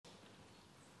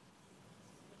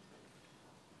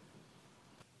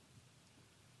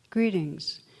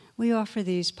Greetings. We offer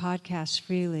these podcasts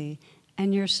freely,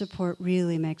 and your support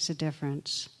really makes a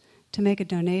difference. To make a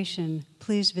donation,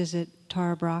 please visit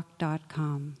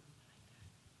tarabrock.com.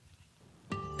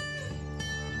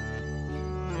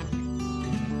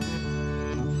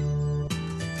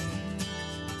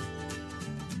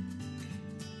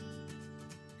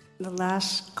 The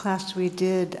last class we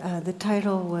did, the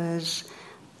title was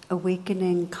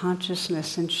Awakening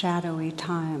Consciousness in Shadowy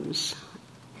Times.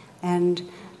 And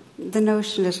the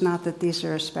notion is not that these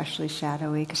are especially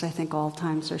shadowy, because I think all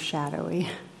times are shadowy.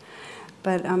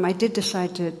 But I did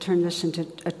decide to turn this into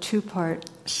a two-part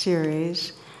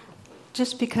series,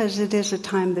 just because it is a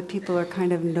time that people are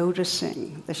kind of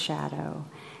noticing the shadow.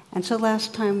 And so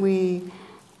last time we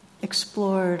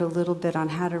explored a little bit on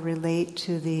how to relate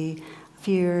to the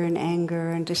fear and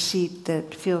anger and deceit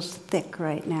that feels thick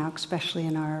right now, especially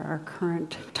in our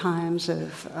current times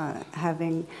of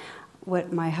having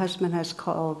what my husband has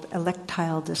called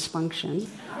electile dysfunction.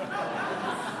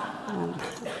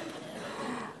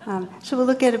 So we'll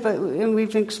look at it, and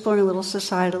we've been exploring a little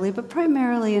societally, but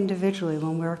primarily individually,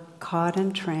 when we're caught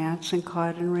in trance and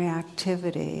caught in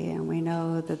reactivity, and we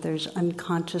know that there's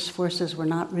unconscious forces we're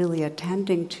not really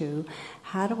attending to.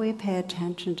 How do we pay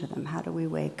attention to them? How do we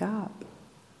wake up?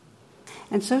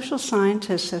 And social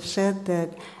scientists have said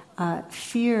that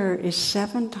fear is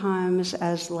 7 times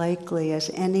as likely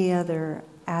as any other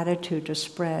attitude to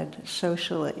spread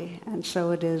socially, and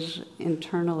so it is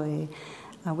internally.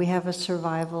 We have a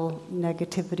survival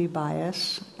negativity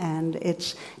bias, and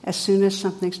it's as soon as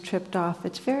something's tripped off,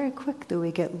 it's very quick that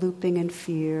we get looping in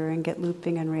fear and get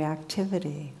looping in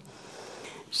reactivity.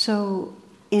 So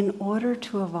in order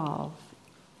to evolve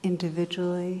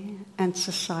individually and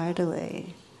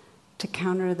societally, to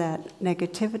counter that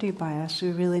negativity bias,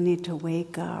 we really need to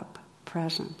wake up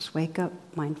presence, wake up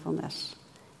mindfulness,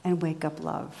 and wake up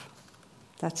love.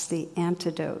 That's the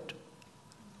antidote.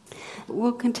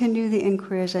 We'll continue the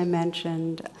inquiry as I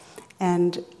mentioned,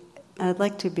 and I'd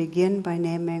like to begin by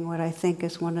naming what I think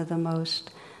is one of the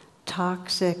most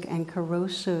toxic and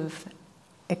corrosive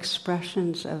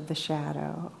expressions of the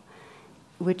shadow,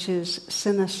 which is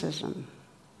cynicism.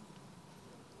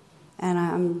 And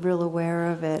I'm real aware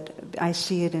of it. I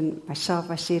see it in myself,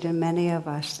 I see it in many of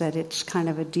us, that it's kind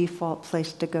of a default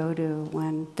place to go to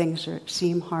when things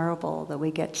seem horrible, that we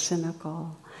get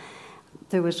cynical.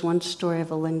 There was one story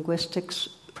of a linguistics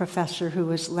professor who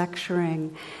was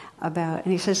lecturing about,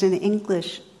 and he says in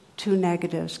English, 2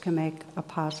 negatives can make a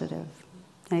positive.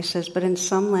 And he says, but in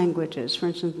some languages, for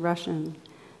instance Russian,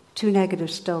 2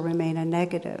 negatives still remain a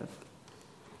negative.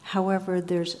 However,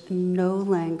 there's no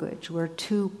language where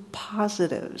 2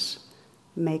 positives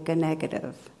make a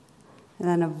negative. And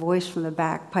then a voice from the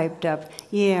back piped up,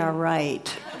 yeah,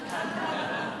 right.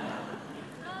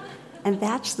 And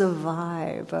that's the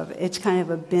vibe of it's kind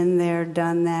of a been there,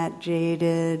 done that,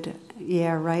 jaded,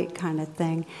 yeah, right kind of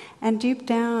thing. And deep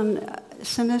down,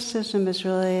 cynicism is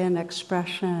really an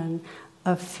expression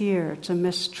of fear. It's a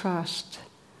mistrust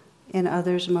in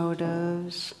others'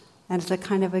 motives. And it's a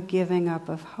kind of a giving up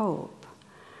of hope.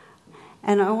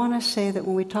 And I want to say that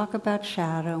when we talk about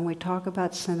shadow, and we talk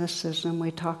about cynicism, we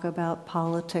talk about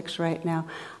politics right now,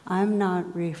 I'm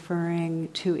not referring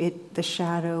to it, the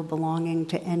shadow belonging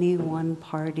to any one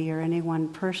party or any one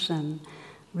person.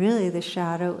 Really, the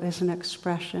shadow is an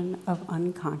expression of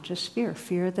unconscious fear,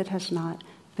 fear that has not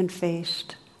been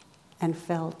faced and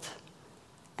felt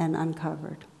and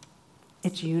uncovered.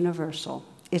 It's universal.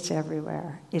 It's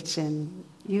everywhere. It's in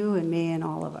you and me and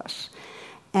all of us.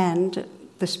 And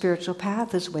the spiritual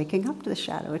path is waking up to the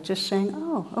shadow. It's just saying,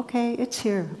 oh, okay, it's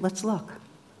here. Let's look.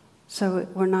 So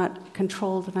we're not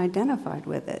controlled and identified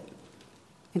with it.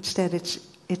 Instead,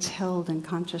 it's held in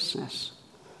consciousness.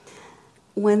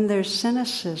 When there's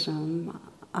cynicism,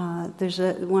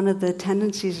 one of the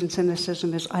tendencies in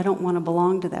cynicism is I don't want to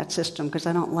belong to that system because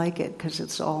I don't like it because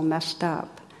it's all messed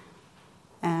up.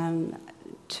 And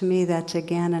to me, that's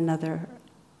again another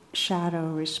shadow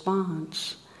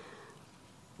response.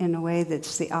 In a way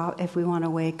that's if we want to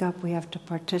wake up, we have to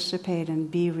participate and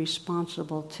be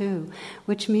responsible too,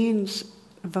 which means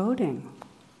voting.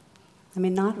 I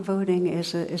mean, not voting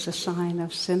is a sign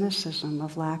of cynicism,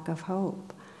 of lack of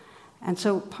hope. And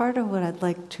so part of what I'd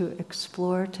like to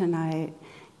explore tonight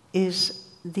is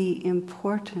the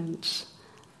importance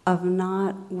of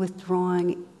not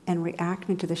withdrawing and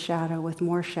reacting to the shadow with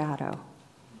more shadow.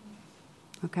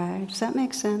 Okay? Does that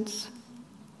make sense?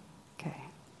 Okay.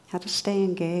 How to stay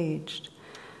engaged.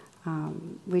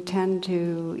 We tend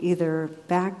to either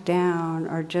back down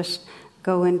or just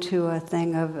go into a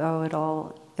thing of, oh,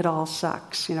 it all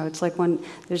sucks. You know, it's like when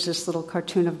there's this little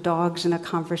cartoon of dogs in a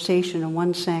conversation and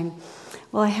one's saying,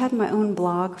 Well, I had my own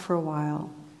blog for a while,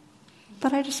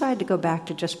 but I decided to go back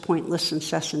to just pointless,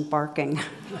 incessant barking.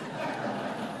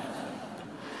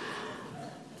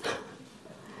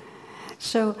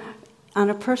 So on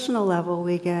a personal level,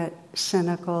 we get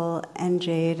cynical and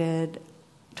jaded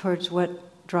towards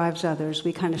what drives others.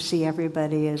 We kind of see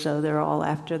everybody as though they're all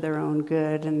after their own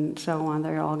good and so on.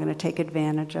 They're all going to take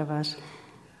advantage of us.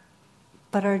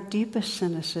 But our deepest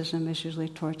cynicism is usually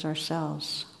towards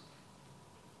ourselves.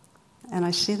 And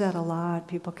I see that a lot.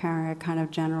 People carry a kind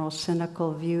of general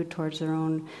cynical view towards their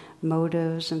own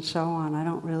motives and so on. I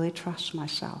don't really trust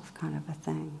myself, kind of a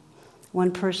thing.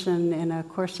 One person in a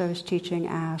course I was teaching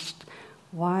asked,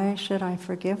 "Why should I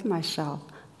forgive myself?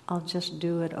 I'll just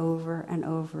do it over and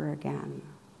over again."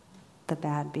 The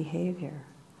bad behavior.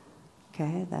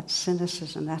 Okay, that's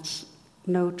cynicism. That's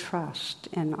no trust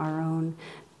in our own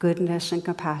goodness and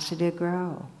capacity to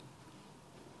grow.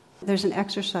 There's an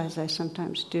exercise I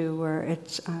sometimes do where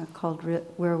it's called,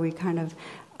 where we kind of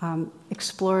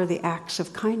explore the acts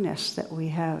of kindness that we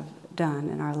have done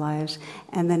in our lives,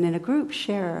 and then in a group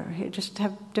just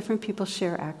have different people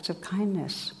share acts of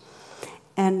kindness.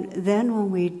 And then when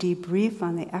we debrief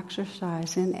on the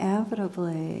exercise,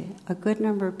 inevitably a good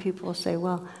number of people will say,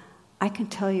 "Well, I can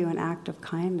tell you an act of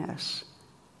kindness,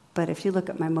 but if you look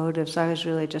at my motives, I was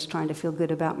really just trying to feel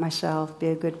good about myself, be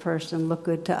a good person, look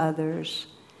good to others.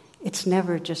 It's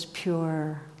never just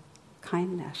pure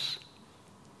kindness."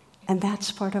 And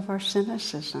that's part of our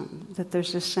cynicism, that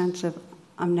there's a sense of,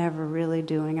 I'm never really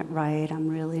doing it right, I'm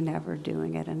really never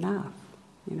doing it enough.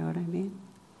 You know what I mean?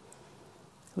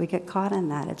 We get caught in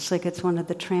that. It's like it's one of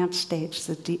the trance states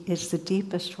that is the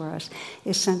deepest for us,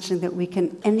 is sensing that we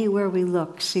can, anywhere we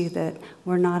look, see that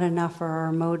we're not enough, or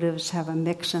our motives have a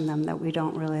mix in them that we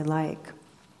don't really like.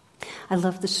 I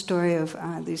love the story of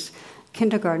these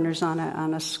kindergartners on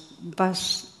a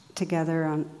bus together.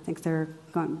 I think they're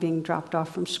being dropped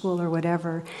off from school or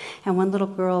whatever, and one little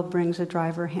girl brings a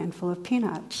driver a handful of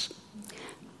peanuts.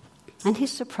 And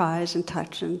he's surprised and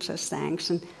touched and says thanks,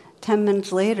 and 10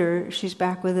 minutes later, she's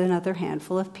back with another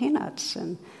handful of peanuts.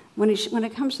 And when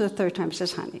it comes to the third time, she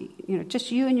says, "Honey,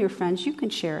 just you and your friends, you can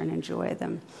share and enjoy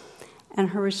them." And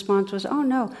her response was, "Oh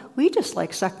no, we just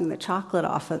like sucking the chocolate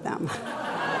off of them."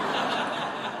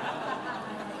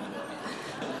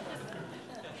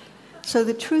 So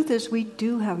the truth is, we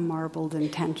do have marbled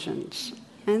intentions.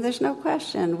 And there's no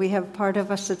question. We have part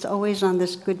of us that's always on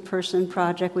this good person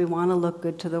project. We want to look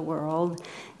good to the world,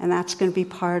 and that's going to be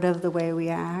part of the way we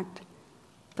act.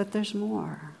 But there's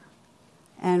more.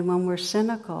 And when we're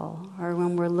cynical, or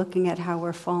when we're looking at how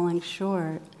we're falling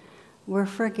short, we're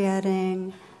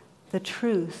forgetting the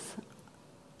truth,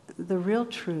 the real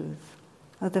truth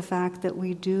of the fact that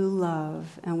we do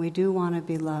love, and we do want to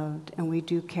be loved, and we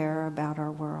do care about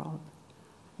our world.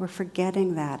 We're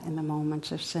forgetting that in the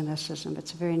moments of cynicism.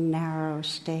 It's a very narrow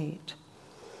state.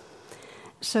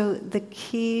 So the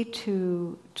key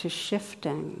to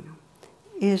shifting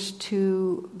is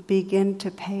to begin to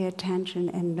pay attention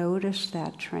and notice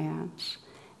that trance,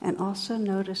 and also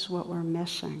notice what we're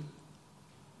missing.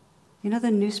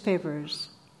 The newspapers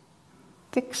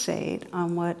fixate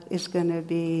on what is going to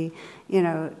be,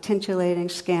 titillating,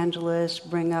 scandalous,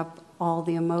 bring up all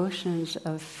the emotions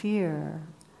of fear.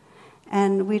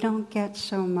 And we don't get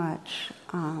so much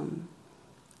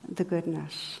the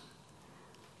goodness.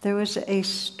 There was a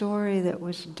story that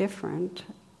was different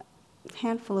a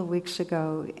handful of weeks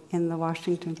ago in the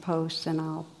Washington Post, and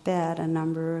I'll bet a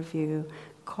number of you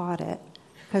caught it,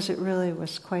 because it really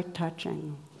was quite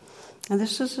touching. And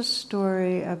this is a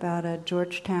story about a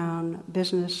Georgetown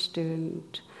business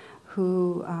student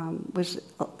who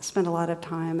spent a lot of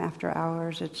time after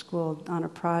hours at school on a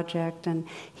project, and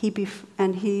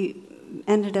he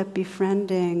ended up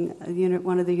befriending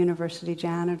one of the university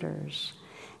janitors,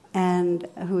 and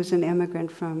who was an immigrant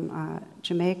from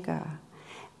Jamaica.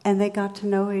 And they got to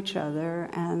know each other,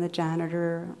 and the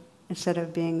janitor, instead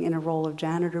of being in a role of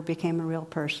janitor, became a real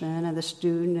person, and the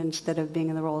student, instead of being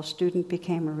in the role of student,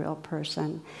 became a real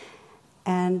person.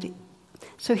 And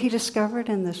so he discovered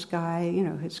in this guy,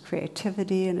 his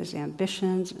creativity and his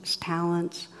ambitions and his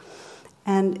talents.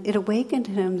 And it awakened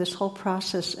in him this whole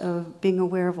process of being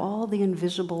aware of all the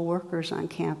invisible workers on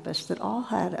campus that all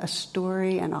had a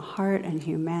story and a heart and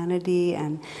humanity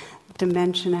and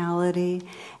dimensionality.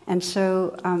 And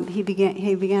so he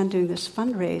began doing this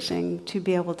fundraising to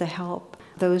be able to help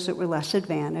those that were less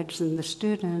advantaged than the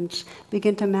students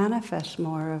begin to manifest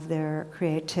more of their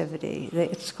creativity.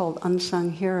 It's called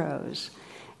Unsung Heroes.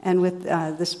 And with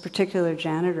this particular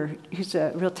janitor, who's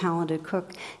a real talented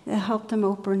cook, it helped him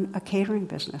open a catering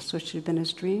business, which had been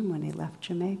his dream when he left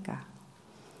Jamaica.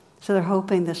 So they're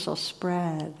hoping this will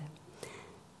spread.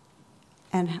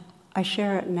 And I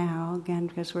share it now, again,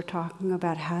 because we're talking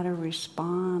about how to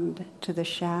respond to the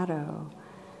shadow,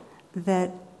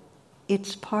 that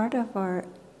it's part of our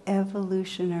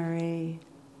evolutionary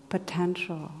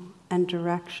potential and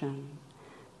direction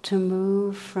to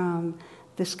move from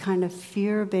this kind of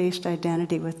fear-based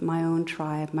identity with my own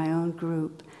tribe, my own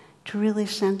group, to really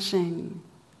sensing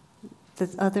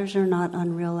that others are not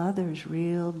unreal others,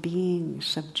 real beings,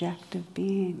 subjective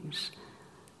beings,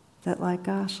 that like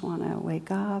us want to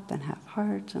wake up and have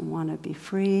hearts and want to be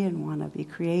free and want to be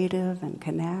creative and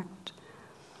connect.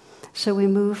 So we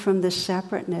move from this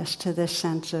separateness to this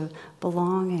sense of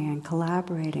belonging and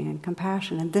collaborating and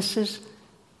compassion. And this is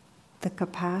the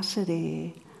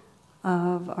capacity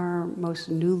of our most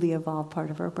newly evolved part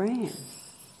of our brain.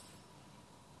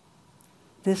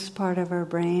 This part of our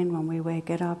brain, when we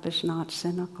wake it up, is not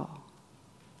cynical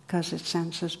because it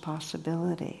senses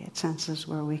possibility. It senses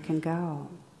where we can go.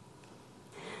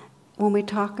 When we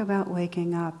talk about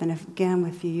waking up, and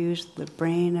if you use the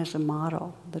brain as a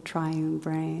model, the triune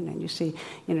brain, and you see,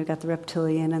 you've got the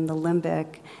reptilian and the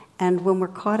limbic, and when we're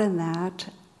caught in that,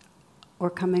 we're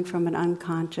coming from an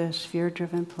unconscious,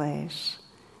 fear-driven place,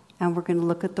 and we're going to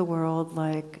look at the world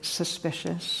like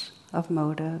suspicious of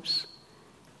motives,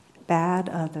 bad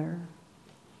other,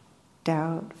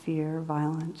 doubt, fear,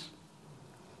 violence.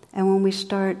 And when we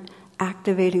start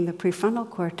activating the prefrontal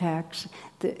cortex,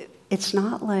 it's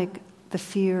not like the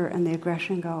fear and the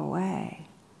aggression go away,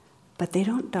 but they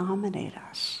don't dominate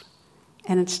us.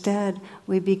 And instead,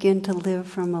 we begin to live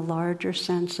from a larger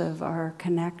sense of our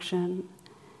connection,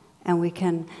 and we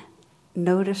can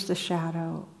notice the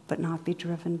shadow but not be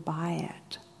driven by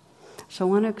it. So I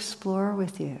want to explore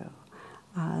with you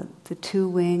the two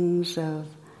wings of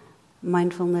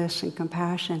mindfulness and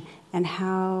compassion and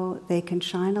how they can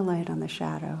shine a light on the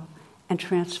shadow and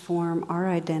transform our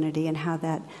identity and how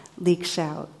that leaks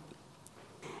out.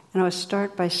 And I would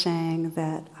start by saying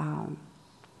that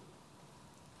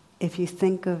if you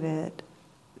think of it,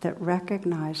 that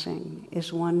recognizing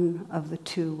is one of the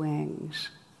two wings.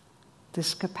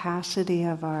 This capacity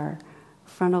of our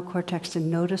frontal cortex to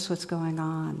notice what's going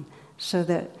on so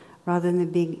that rather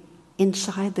than being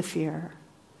inside the fear,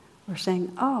 we're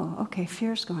saying, oh, okay,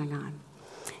 fear's going on.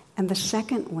 And the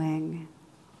second wing,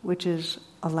 which is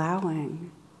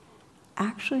allowing,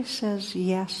 actually says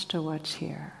yes to what's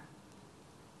here.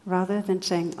 Rather than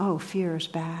saying, oh, fear is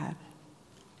bad,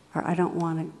 or I don't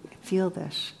want to feel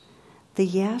this. The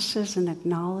yes is an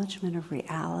acknowledgement of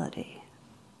reality.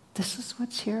 This is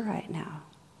what's here right now.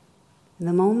 In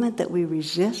the moment that we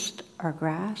resist or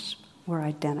grasp, we're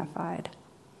identified.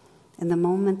 In the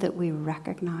moment that we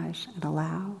recognize and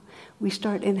allow, we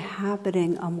start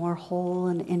inhabiting a more whole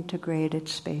and integrated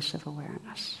space of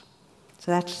awareness.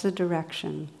 So that's the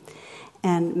direction.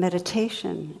 And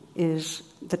meditation is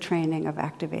the training of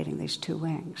activating these two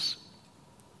wings.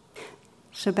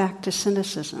 So back to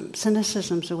cynicism.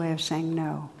 Cynicism's a way of saying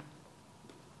no.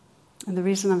 And the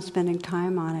reason I'm spending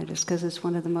time on it is because it's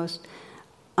one of the most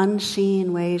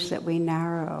unseen ways that we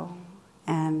narrow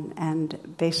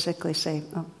and basically say,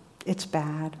 oh, it's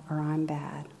bad or I'm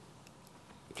bad.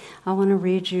 I want to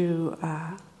read you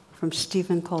from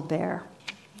Stephen Colbert.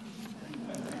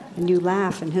 And you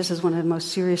laugh, and his is one of the most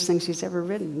serious things he's ever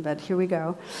written, but here we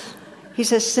go. He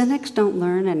says, cynics don't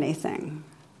learn anything.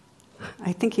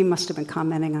 I think he must have been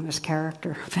commenting on his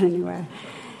character, but anyway.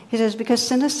 He says, because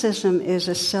cynicism is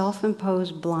a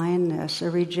self-imposed blindness, a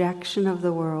rejection of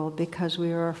the world because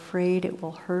we are afraid it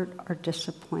will hurt or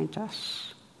disappoint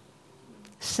us.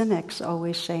 Cynics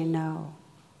always say no,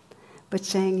 but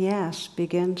saying yes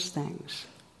begins things.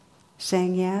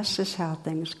 Saying yes is how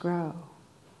things grow.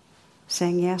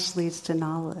 Saying yes leads to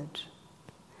knowledge.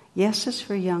 Yes is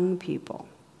for young people,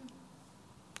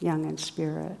 young in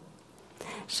spirit.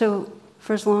 So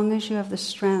for as long as you have the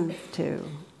strength to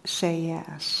say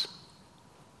yes,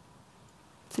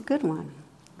 it's a good one,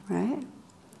 right?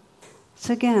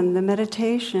 So again, the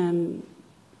meditation,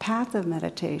 path of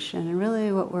meditation, and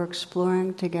really what we're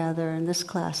exploring together in this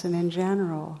class and in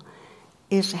general,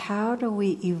 is how do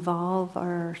we evolve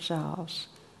ourselves.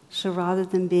 So rather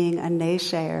than being a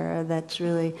naysayer that's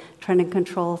really trying to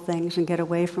control things and get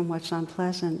away from what's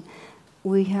unpleasant,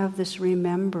 we have this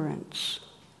remembrance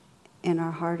in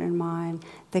our heart and mind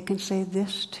that can say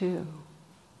this too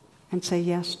and say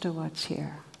yes to what's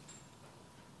here.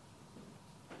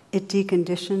 It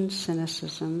deconditions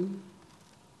cynicism.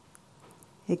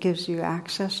 It gives you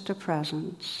access to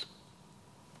presence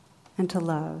and to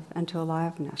love and to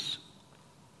aliveness.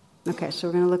 Okay, so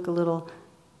we're going to look a little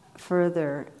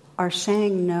further. Our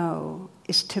saying no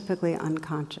is typically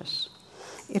unconscious.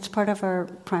 It's part of our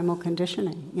primal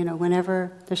conditioning.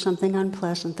 Whenever there's something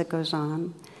unpleasant that goes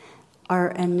on,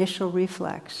 our initial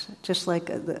reflex, just like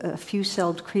a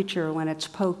few-celled creature when it's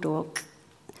poked,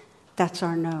 that's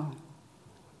our no.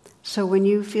 So when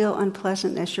you feel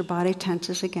unpleasantness, your body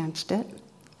tenses against it,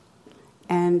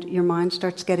 and your mind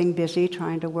starts getting busy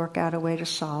trying to work out a way to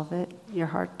solve it. Your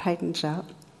heart tightens up,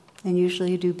 and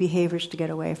usually you do behaviors to get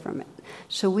away from it.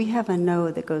 So we have a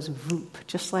no that goes voop,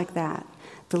 just like that.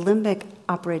 The limbic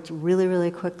operates really,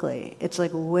 really quickly. It's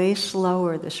like way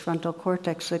slower, this frontal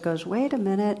cortex that goes, wait a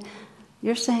minute,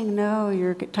 you're saying no,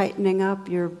 you're tightening up,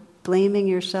 you're blaming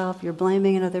yourself, you're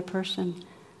blaming another person,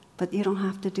 but you don't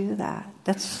have to do that.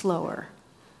 That's slower.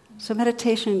 So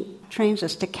meditation trains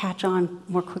us to catch on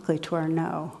more quickly to our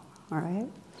no, all right?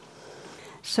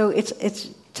 So it's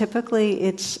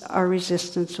typically our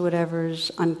resistance to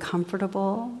whatever's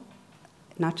uncomfortable,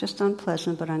 not just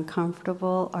unpleasant, but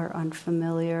uncomfortable or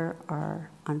unfamiliar or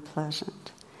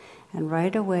unpleasant. And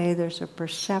right away there's a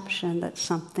perception that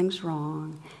something's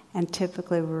wrong, and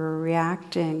typically we're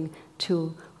reacting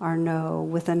to our no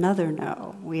with another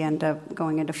no. We end up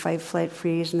going into fight, flight,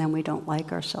 freeze, and then we don't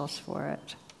like ourselves for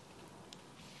it.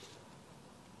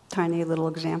 Tiny little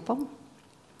example.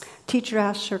 Teacher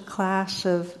asks her class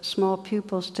of small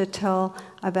pupils to tell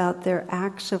about their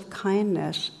acts of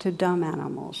kindness to dumb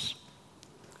animals.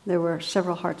 There were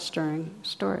several heart-stirring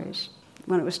stories.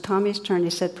 When it was Tommy's turn, he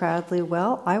said proudly,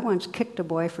 well, I once kicked a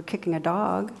boy for kicking a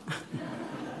dog.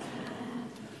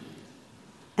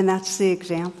 And that's the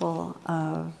example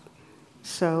of,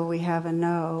 so we have a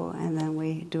no, and then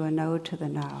we do a no to the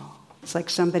no. It's like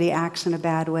somebody acts in a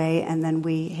bad way, and then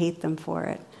we hate them for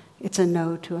it. It's a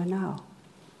no to a no.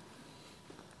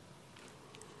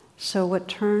 So what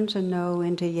turns a no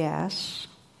into yes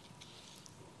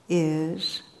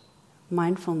is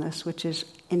mindfulness, which is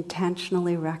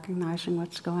intentionally recognizing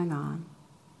what's going on.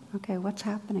 Okay, what's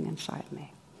happening inside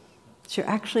me? So you're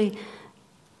actually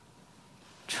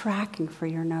tracking for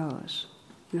your no's.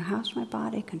 How's my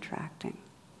body contracting?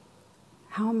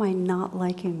 How am I not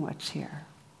liking what's here?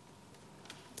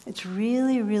 It's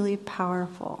really, really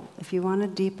powerful, if you want to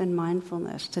deepen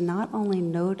mindfulness, to not only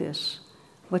notice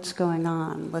what's going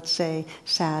on, let's say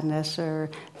sadness or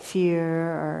fear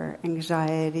or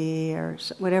anxiety or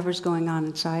whatever's going on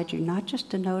inside you, not just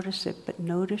to notice it, but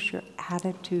notice your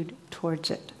attitude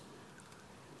towards it.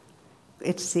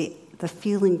 It's the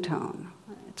feeling tone.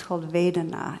 It's called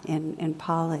Vedana in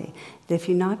Pali. That if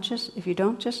you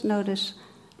don't just notice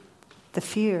the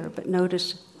fear, but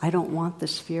notice, I don't want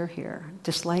this fear here,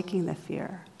 disliking the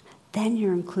fear, then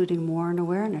you're including more in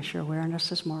awareness. Your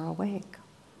awareness is more awake.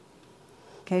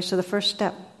 Okay, so the first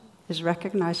step is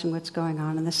recognizing what's going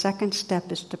on, and the second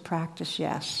step is to practice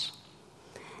yes.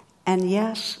 And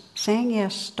yes, saying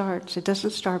yes it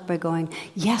doesn't start by going,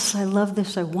 yes, I love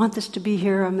this, I want this to be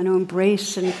here, I'm going to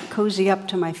embrace and cozy up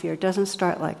to my fear. It doesn't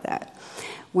start like that.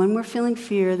 When we're feeling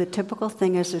fear, the typical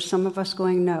thing is there's some of us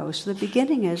going no. So the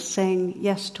beginning is saying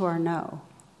yes to our no.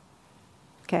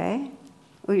 Okay?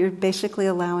 Well, you're basically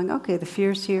allowing, okay, the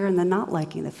fear's here, and then not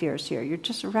liking the fear's here. You're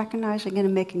just recognizing it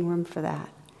and making room for that.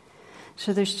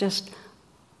 So there's just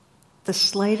the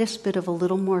slightest bit of a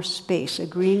little more space,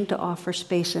 agreeing to offer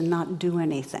space and not do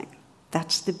anything.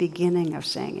 That's the beginning of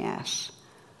saying yes.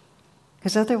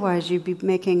 Because otherwise you'd be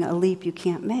making a leap you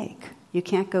can't make. You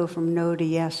can't go from no to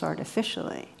yes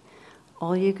artificially.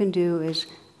 All you can do is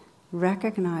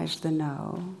recognize the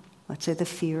no, let's say the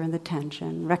fear and the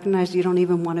tension, recognize you don't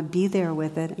even want to be there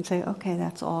with it, and say, okay,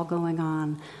 that's all going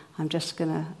on. I'm just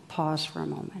going to pause for a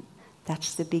moment.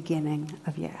 That's the beginning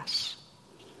of yes.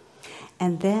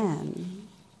 And then,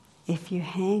 if you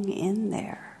hang in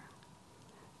there,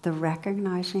 the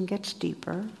recognizing gets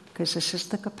deeper, because this is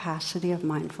the capacity of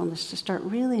mindfulness to start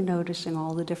really noticing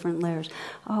all the different layers.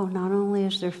 Oh, not only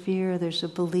is there fear, there's a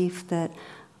belief that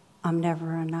I'm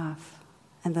never enough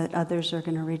and that others are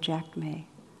going to reject me.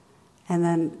 And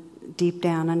then deep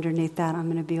down underneath that, I'm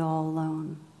going to be all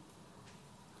alone.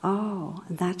 Oh,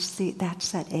 and that's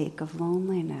that ache of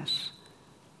loneliness.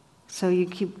 So you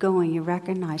keep going, you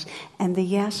recognize. And the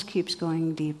yes keeps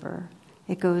going deeper.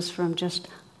 It goes from just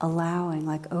allowing,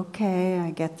 like, okay,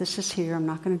 I get this is here, I'm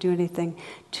not going to do anything,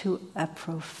 to a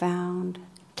profound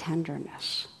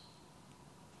tenderness.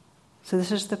 So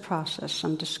this is the process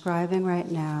I'm describing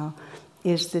right now,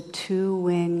 is the two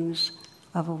wings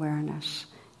of awareness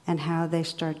and how they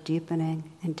start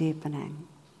deepening and deepening.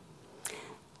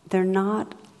 They're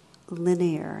not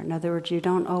linear. In other words, you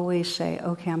don't always say,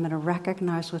 okay, I'm going to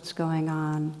recognize what's going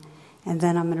on, and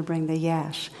then I'm going to bring the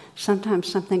yes. Sometimes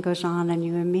something goes on and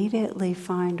you immediately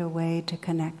find a way to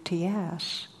connect to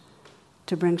yes,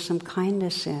 to bring some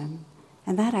kindness in,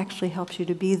 And that actually helps you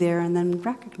to be there and then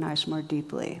recognize more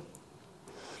deeply.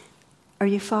 Are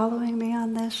you following me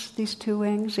on this, these two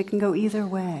wings? It can go either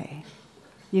way.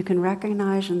 You can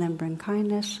recognize and then bring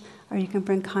kindness, or you can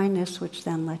bring kindness, which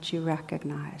then lets you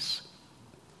recognize.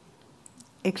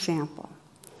 Example.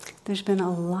 There's been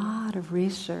a lot of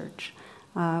research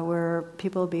where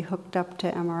people will be hooked up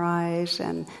to MRIs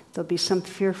and there'll be some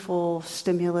fearful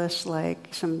stimulus like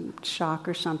some shock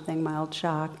or something, mild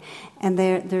shock. And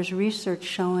there's research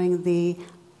showing the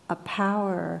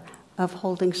power of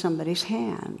holding somebody's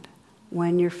hand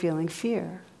when you're feeling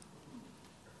fear.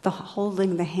 The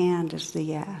holding the hand is the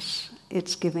yes.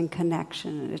 It's giving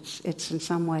connection. It's in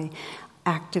some way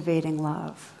activating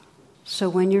love. So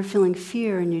when you're feeling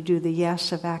fear and you do the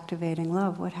yes of activating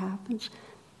love, what happens?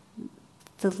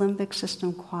 The limbic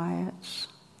system quiets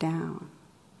down.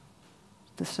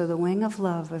 So the wing of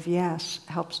love, of yes,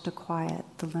 helps to quiet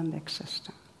the limbic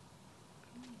system.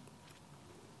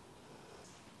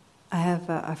 I have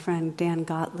a friend, Dan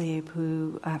Gottlieb,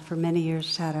 who for many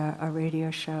years had a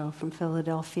radio show from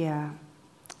Philadelphia.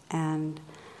 And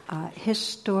his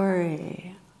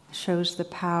story shows the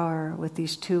power with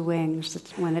these two wings.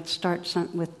 When it starts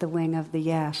with the wing of the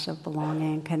yes, of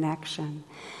belonging and connection.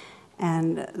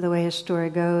 And the way his story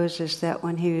goes is that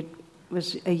when he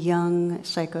was a young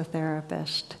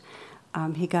psychotherapist,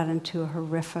 he got into a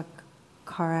horrific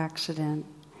car accident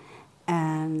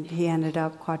and he ended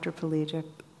up quadriplegic.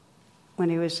 When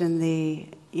he was in the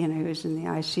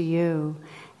ICU,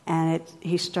 and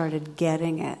he started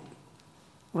getting it,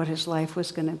 what his life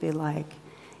was going to be like.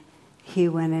 He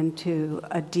went into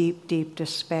a deep, deep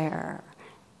despair,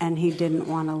 and he didn't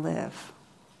want to live.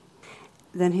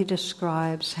 Then he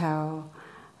describes how,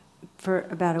 for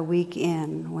about a week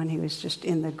in, when he was just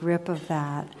in the grip of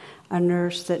that, a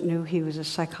nurse that knew he was a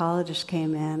psychologist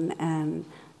came in and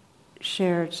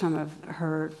shared some of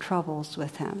her troubles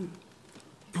with him.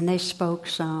 And they spoke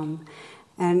some,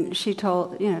 and she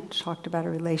talked about a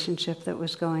relationship that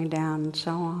was going down and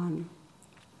so on.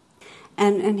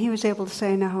 And he was able to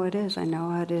say, I know how it is. I know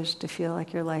how it is to feel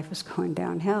like your life is going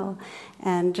downhill.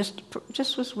 And just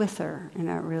was with her in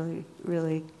a really,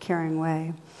 really caring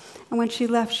way. And when she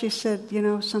left, she said,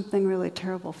 something really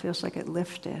terrible feels like it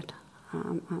lifted.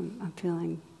 I'm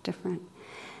feeling different.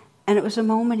 And it was a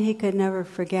moment he could never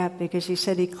forget, because he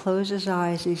said he closed his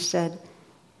eyes and he said,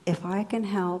 if I can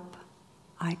help,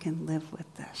 I can live with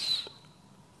this.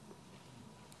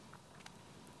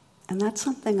 And that's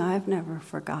something I've never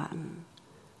forgotten.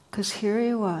 Because here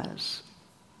he was,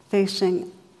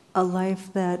 facing a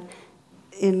life that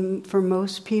for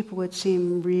most people would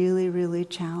seem really, really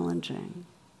challenging.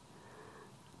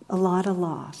 A lot of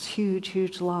loss, huge,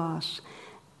 huge loss.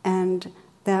 And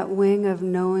that wing of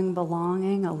knowing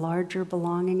belonging, a larger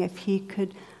belonging, if he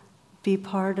could be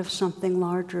part of something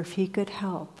larger, if he could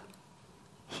help,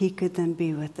 he could then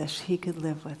be with this, he could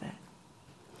live with it.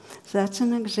 So that's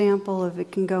an example of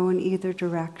it can go in either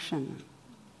direction.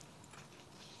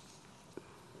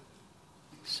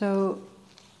 So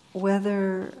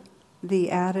whether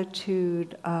the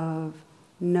attitude of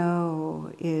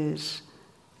no is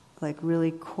like really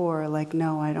core, like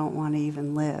no, I don't want to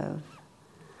even live,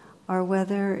 or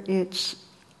whether it's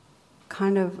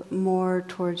kind of more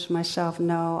towards myself,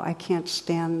 no, I can't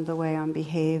stand the way I'm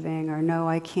behaving, or no,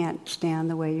 I can't stand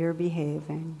the way you're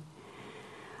behaving.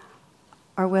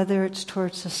 Or whether it's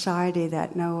towards society,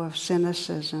 that no of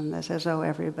cynicism that says, oh,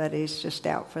 everybody's just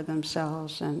out for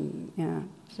themselves and,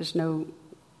 there's no,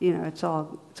 it's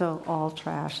all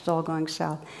trash, it's all going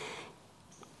south.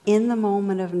 In the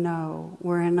moment of no,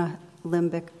 we're in a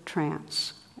limbic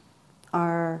trance.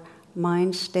 Our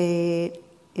mind state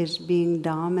is being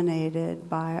dominated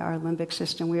by our limbic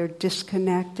system. We are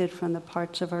disconnected from the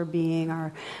parts of our being,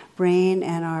 our brain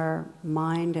and our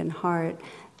mind and heart,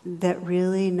 that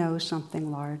really know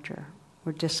something larger.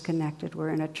 We're disconnected. We're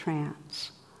in a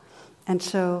trance. And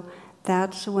so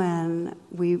that's when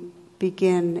we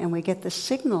begin and we get the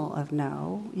signal of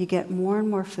no. You get more and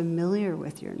more familiar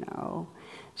with your no.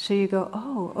 So you go,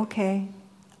 oh, okay,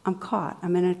 I'm caught.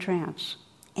 I'm in a trance.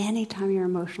 Anytime you're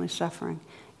emotionally suffering,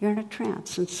 you're in a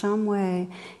trance. In some way,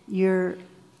 you're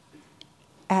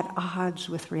at odds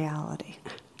with reality.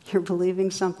 You're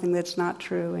believing something that's not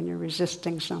true and you're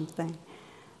resisting something.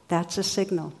 That's a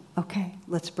signal. Okay,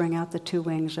 let's bring out the two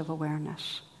wings of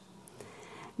awareness.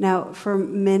 Now, for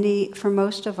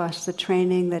most of us, the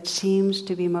training that seems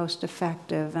to be most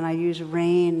effective, and I use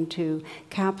RAIN to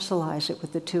capsulize it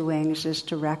with the two wings, is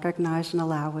to recognize and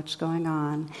allow what's going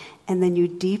on. And then you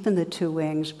deepen the two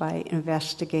wings by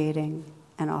investigating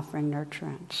and offering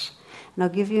nurturance. And I'll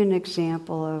give you an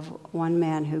example of one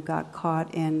man who got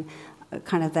caught in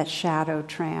kind of that shadow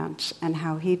trance and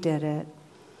how he did it.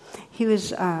 He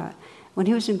was, when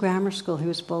he was in grammar school, he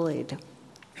was bullied.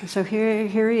 And so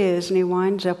here he is, and he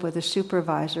winds up with a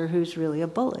supervisor who's really a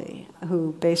bully,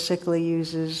 who basically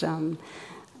uses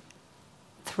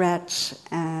threats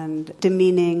and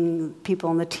demeaning people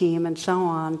on the team and so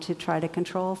on to try to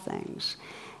control things.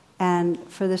 And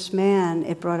for this man,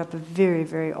 it brought up a very,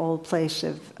 very old place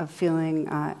of feeling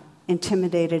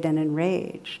intimidated and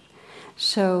enraged.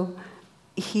 So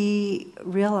he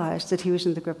realized that he was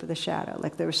in the grip of the shadow,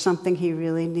 like there was something he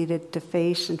really needed to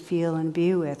face and feel and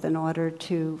be with in order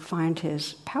to find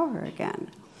his power again.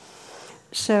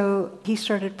 So he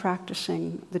started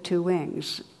practicing the two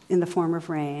wings in the form of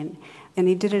rain, and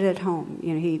he did it at home.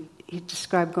 You know, he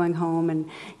described going home, and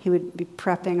he would be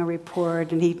prepping a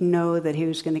report, and he'd know that he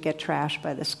was going to get trashed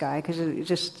by this guy because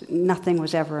just nothing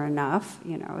was ever enough,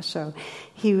 you know. So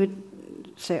he would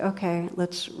say, okay,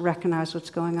 let's recognize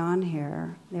what's going on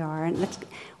here. And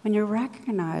when you're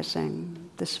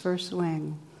recognizing this first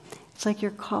wing, it's like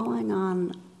you're calling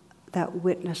on that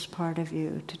witness part of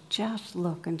you to just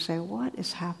look and say, what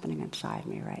is happening inside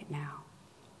me right now?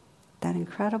 That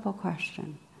incredible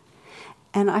question.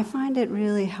 And I find it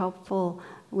really helpful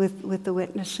with the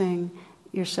witnessing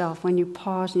yourself, when you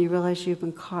pause and you realize you've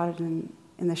been caught in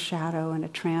the shadow, in a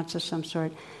trance of some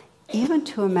sort, even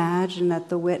to imagine that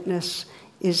the witness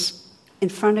is in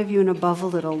front of you and above a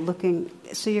little, looking,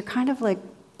 so you're kind of like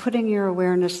putting your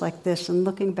awareness like this and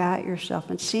looking back at yourself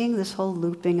and seeing this whole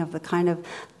looping of the kind of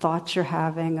thoughts you're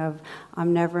having of,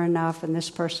 I'm never enough, and this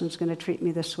person's going to treat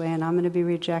me this way, and I'm going to be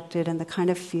rejected, and the kind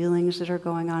of feelings that are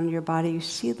going on in your body. You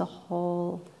see the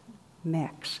whole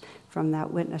mix from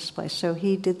that witness place. So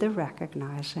he did the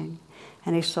recognizing,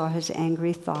 and he saw his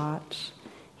angry thoughts.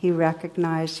 He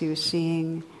recognized he was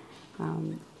seeing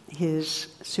his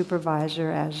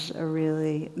supervisor as a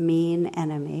really mean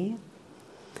enemy,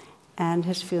 and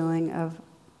his feeling of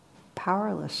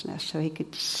powerlessness. So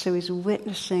he's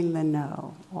witnessing the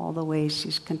no, all the ways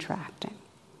he's contracting.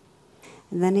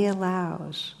 And then he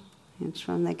allows. It's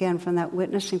from that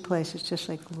witnessing place, it's just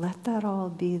like, let that all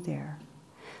be there.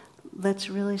 Let's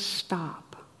really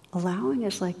stop. Allowing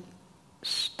is like,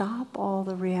 stop all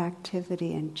the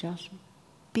reactivity and just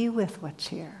be with what's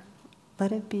here.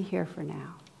 Let it be here for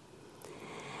now.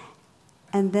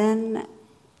 And then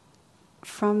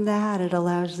from that, it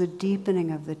allows the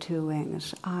deepening of the two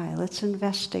wings. Let's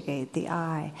investigate the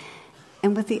I.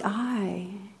 And with the I,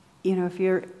 you know,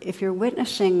 if you're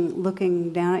witnessing,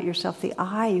 looking down at yourself, the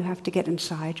I, you have to get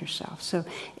inside yourself. So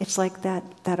it's like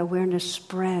that awareness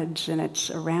spreads, and it's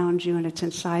around you, and it's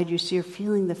inside you. So you're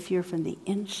feeling the fear from the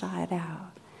inside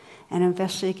out, and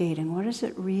investigating, what does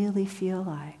it really feel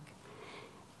like?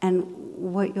 And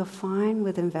what you'll find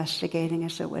with investigating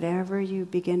is that whatever you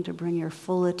begin to bring your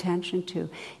full attention to,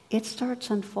 it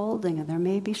starts unfolding, and there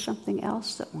may be something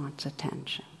else that wants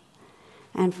attention.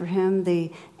 And for him,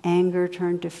 the anger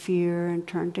turned to fear and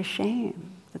turned to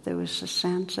shame, that there was a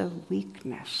sense of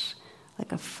weakness,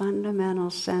 like a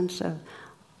fundamental sense of,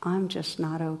 I'm just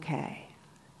not okay.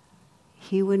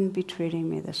 He wouldn't be treating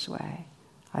me this way.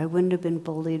 I wouldn't have been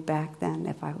bullied back then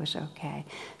if I was okay.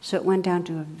 So it went down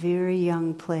to a very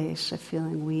young place of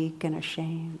feeling weak and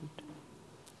ashamed.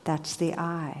 That's the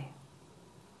I.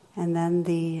 And then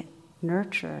the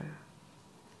nurture.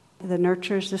 The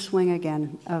nurture is this wing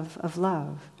again of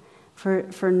love.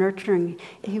 For nurturing,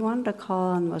 he wanted to call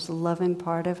on the most loving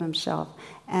part of himself.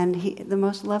 And the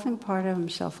most loving part of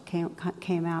himself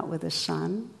came out with his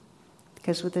son.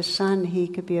 Because with his son, he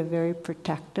could be a very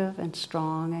protective and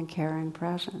strong and caring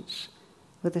presence.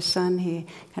 With his son, he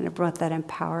kind of brought that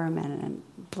empowerment and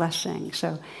blessing.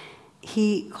 So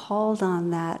he called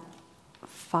on that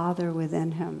father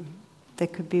within him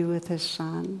that could be with his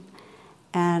son,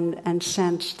 and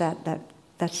sensed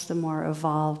that's the more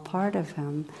evolved part of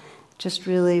him, just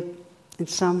really in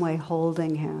some way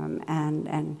holding him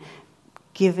and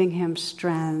giving him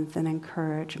strength and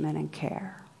encouragement and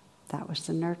care. That was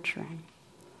the nurturing.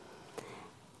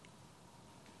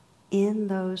 In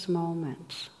those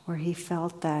moments where he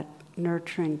felt that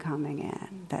nurturing coming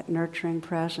in, that nurturing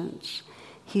presence,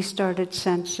 he started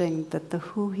sensing that the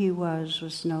who he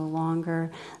was no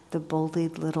longer the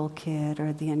bullied little kid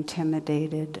or the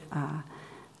intimidated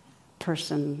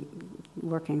person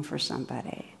working for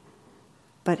somebody.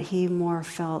 But he more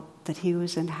felt that he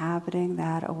was inhabiting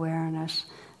that awareness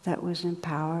that was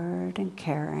empowered and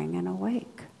caring and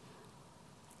awake.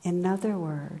 In other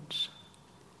words,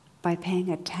 by paying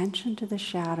attention to the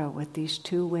shadow with these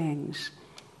two wings,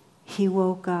 he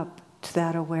woke up to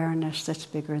that awareness that's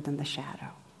bigger than the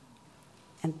shadow.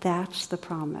 And that's the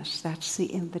promise. That's the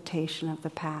invitation of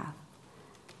the path.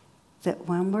 that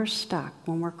when we're stuck,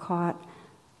 when we're caught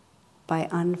by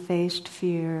unfaced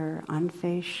fear,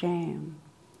 unfaced shame,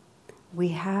 we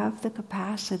have the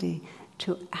capacity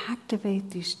to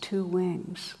activate these two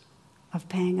wings of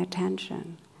paying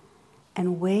attention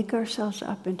and wake ourselves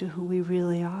up into who we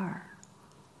really are.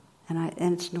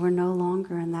 And we're no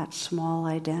longer in that small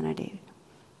identity,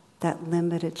 that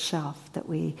limited self that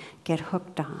we get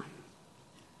hooked on.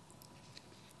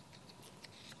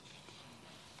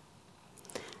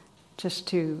 Just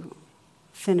to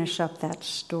finish up that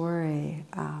story,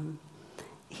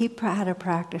 he had to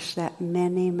practice that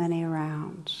many, many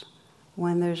rounds.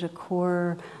 When there's a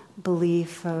core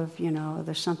belief of,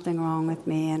 there's something wrong with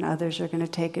me and others are going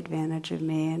to take advantage of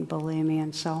me and bully me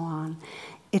and so on,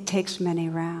 it takes many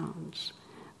rounds.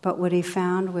 But what he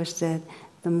found was that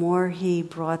the more he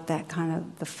brought that kind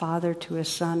of the father to his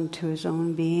son, to his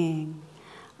own being,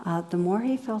 the more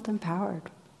he felt empowered.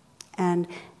 And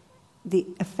the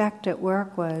effect at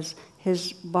work was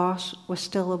his boss was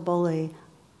still a bully,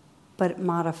 but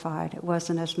modified. It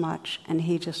wasn't as much, and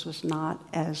he just was not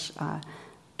as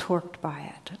torqued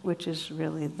by it, which is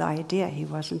really the idea. He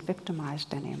wasn't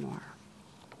victimized anymore.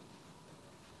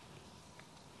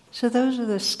 So those are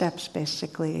the steps,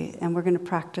 basically, and we're going to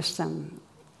practice them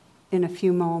in a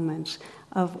few moments,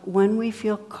 of when we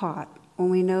feel caught, when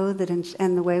we know that,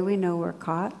 and the way we know we're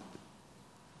caught,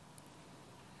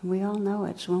 we all know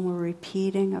it's when we're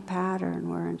repeating a pattern,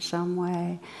 where in some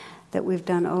way that we've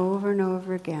done over and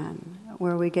over again,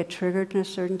 where we get triggered in a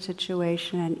certain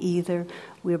situation and either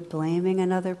we're blaming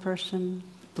another person,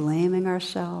 blaming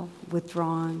ourselves,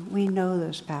 withdrawing. We know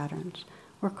those patterns.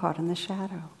 We're caught in the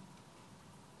shadow.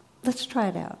 Let's try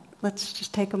it out. Let's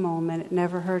just take a moment. It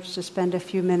never hurts to spend a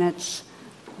few minutes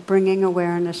bringing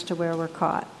awareness to where we're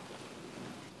caught.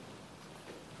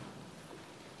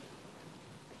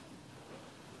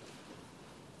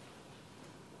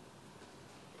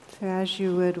 So as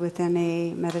you would with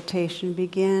any meditation,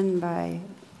 begin by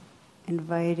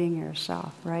inviting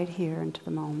yourself right here into the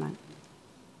moment.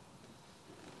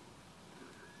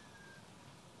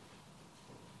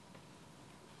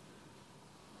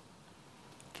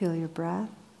 Feel your breath.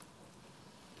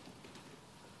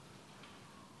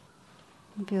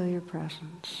 And feel your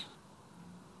presence.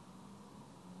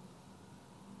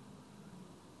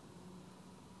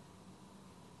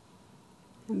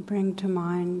 And bring to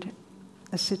mind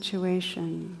a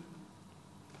situation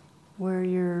where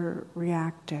you're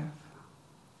reactive,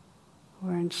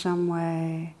 where in some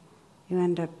way you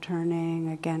end up turning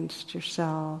against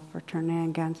yourself or turning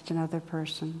against another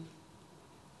person.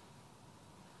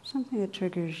 Something that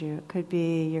triggers you. It could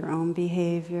be your own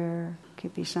behavior, it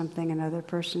could be something another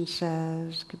person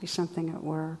says, it could be something at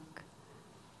work.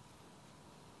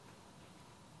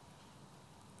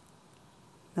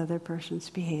 Another person's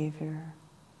behavior.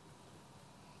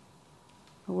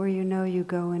 But where you know, you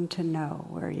go into know,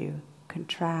 where you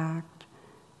contract,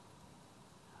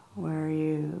 where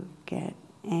you get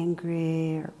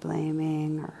angry or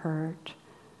blaming or hurt.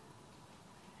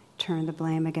 Turn the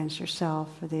blame against yourself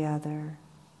or the other.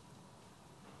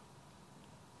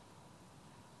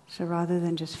 So rather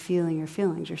than just feeling your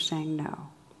feelings, you're saying no.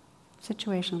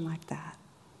 Situation like that.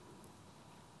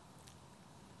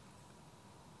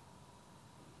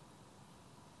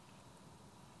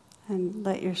 And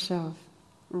let yourself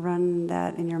run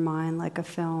that in your mind like a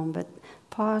film, but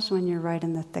pause when you're right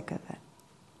in the thick of it.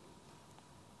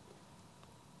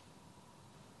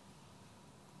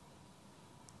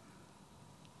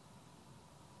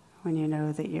 When you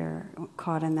know that you're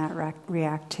caught in that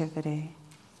reactivity,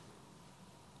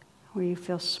 where you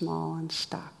feel small and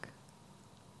stuck.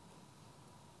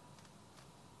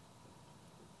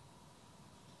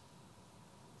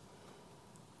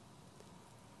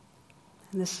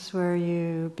 And this is where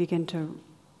you begin to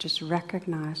just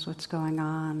recognize what's going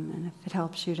on, and if it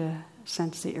helps you to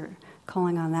sense that you're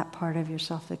calling on that part of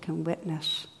yourself that can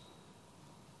witness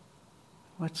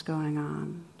what's going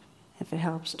on. If it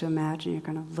helps to imagine you're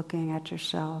kind of looking at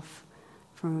yourself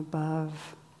from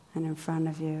above and in front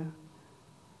of you,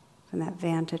 from that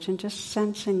vantage, and just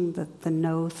sensing the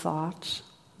no thoughts,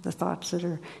 the thoughts that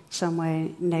are in some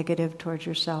way negative towards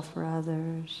yourself or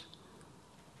others.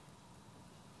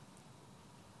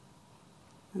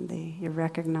 And you're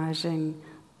recognizing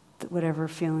that whatever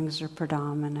feelings are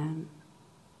predominant.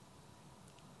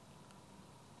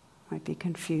 Might be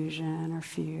confusion or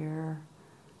fear,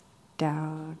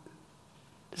 doubt,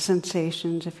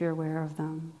 sensations if you're aware of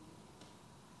them.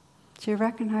 So you're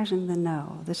recognizing the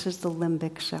no. This is the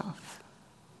limbic self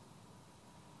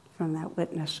from that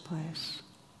witness place.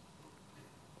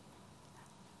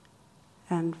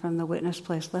 And from the witness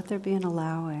place, let there be an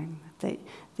allowing that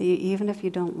even if you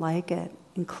don't like it,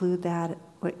 include that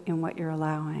in what you're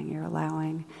allowing. You're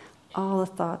allowing all the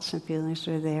thoughts and feelings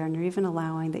that are there, and you're even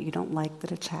allowing that you don't like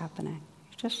that it's happening.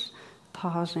 You're just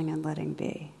pausing and letting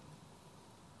be.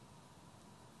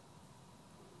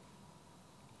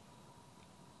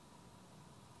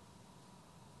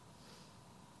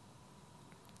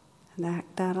 And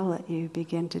that'll let you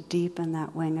begin to deepen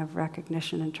that wing of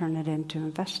recognition and turn it into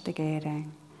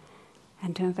investigating.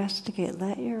 And to investigate,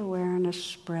 let your awareness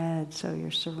spread so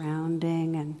you're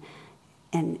surrounding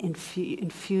and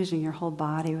infusing your whole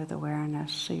body with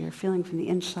awareness, so you're feeling from the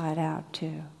inside out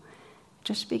too.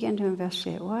 Just begin to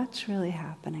investigate what's really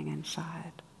happening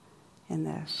inside in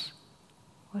this.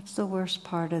 What's the worst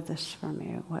part of this from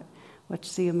you?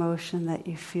 What's the emotion that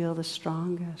you feel the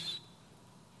strongest?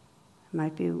 It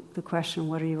might be the question,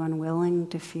 what are you unwilling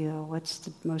to feel? What's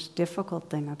the most difficult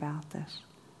thing about this?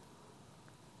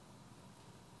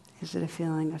 Is it a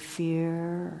feeling of fear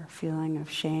or a feeling of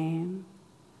shame?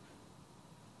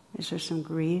 Is there some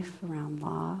grief around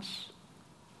loss?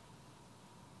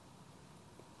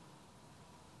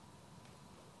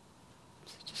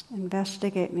 So just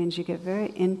investigate means you get very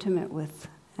intimate with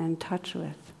and in touch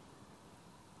with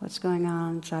what's going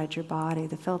on inside your body,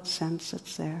 the felt sense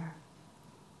that's there.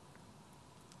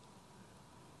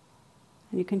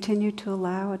 And you continue to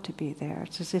allow it to be there.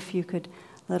 It's as if you could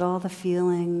let all the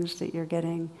feelings that you're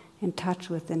getting in touch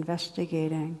with,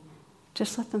 investigating,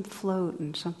 just let them float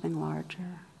in something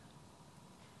larger.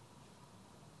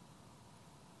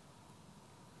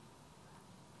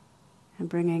 And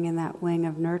bringing in that wing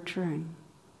of nurturing,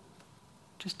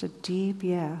 just a deep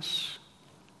yes,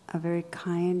 a very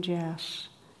kind yes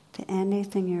to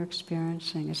anything you're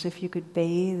experiencing, as if you could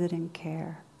bathe it in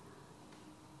care.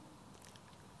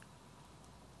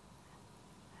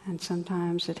 And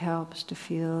sometimes it helps to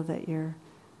feel that you're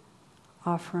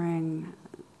offering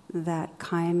that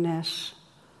kindness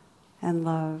and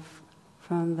love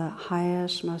from the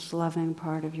highest, most loving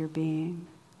part of your being,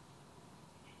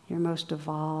 your most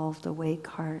evolved, awake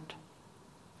heart.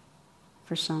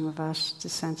 For some of us, the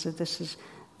sense that this is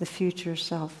the future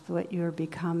self, what you're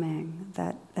becoming,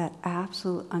 that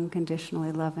absolute,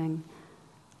 unconditionally loving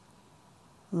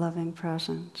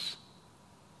presence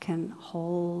can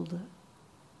hold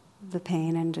the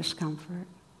pain and discomfort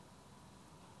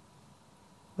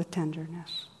with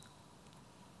tenderness.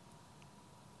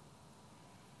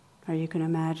 Or you can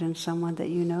imagine someone that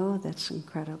you know that's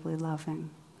incredibly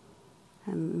loving,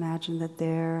 and imagine that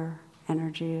their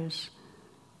energy is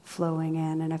flowing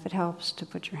in, and if it helps to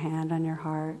put your hand on your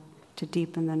heart to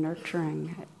deepen the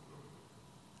nurturing,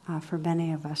 for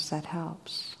many of us that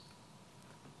helps.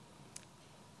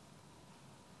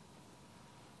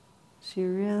 So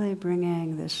you're really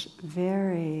bringing this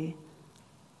very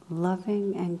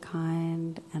loving and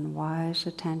kind and wise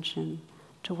attention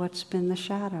to what's been the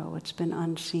shadow, what's been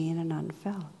unseen and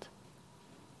unfelt.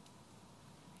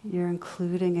 You're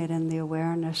including it in the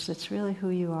awareness that's really who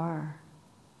you are.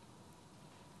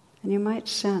 And you might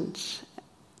sense,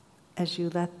 as you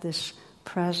let this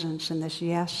presence and this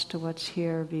yes to what's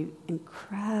here be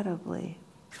incredibly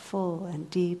full and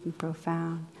deep and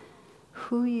profound,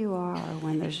 who you are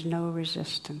when there's no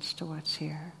resistance to what's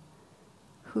here.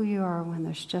 Who you are when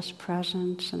there's just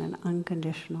presence and an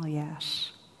unconditional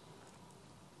yes.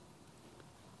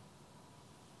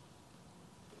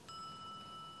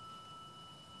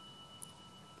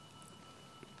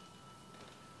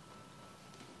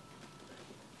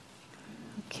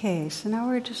 Okay, so now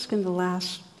we're just going to, the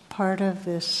last part of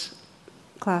this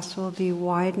class will be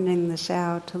widening this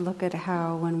out to look at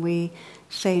how when we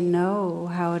say no,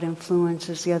 how it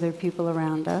influences the other people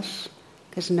around us.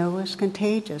 Because no is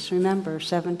contagious. Remember,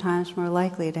 7 times more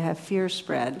likely to have fear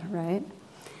spread, right?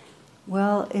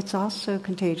 Well, it's also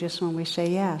contagious when we say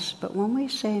yes. But when we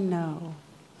say no,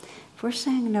 if we're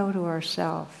saying no to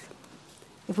ourselves,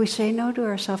 if we say no to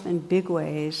ourselves in big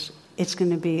ways, it's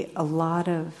going to be a lot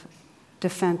of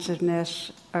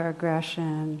defensiveness, our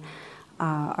aggression,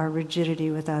 our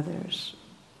rigidity with others.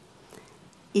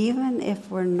 Even if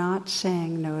we're not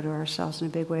saying no to ourselves in a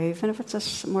big way, even if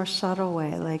it's a more subtle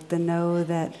way, like the no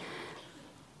that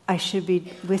I should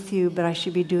be with you, but I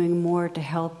should be doing more to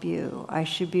help you. I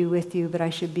should be with you, but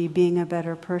I should be being a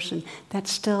better person.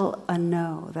 That's still a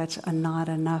no. That's a not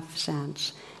enough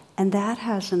sense. And that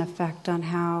has an effect on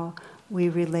how we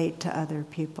relate to other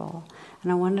people.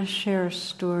 And I want to share a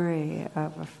story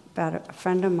about a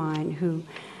friend of mine who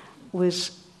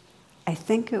was, I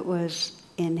think it was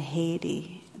in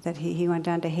Haiti, that he went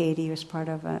down to Haiti. He was part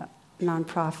of a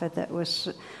nonprofit that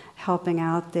was helping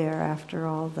out there after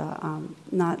all the,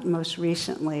 not most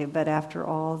recently, but after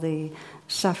all the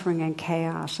suffering and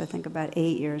chaos, I think about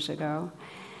 8 years ago.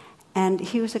 And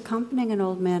he was accompanying an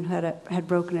old man who had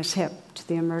broken his hip to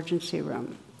the emergency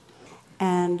room.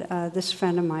 And this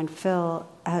friend of mine, Phil,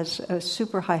 has a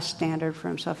super high standard for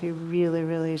himself. He really,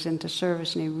 really is into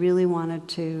service, and he really wanted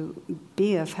to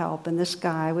be of help. And this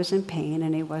guy was in pain,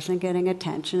 and he wasn't getting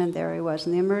attention, and there he was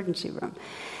in the emergency room.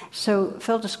 So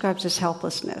Phil describes his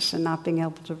helplessness and not being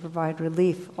able to provide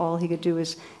relief. All he could do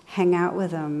was hang out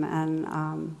with him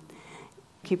and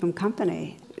keep him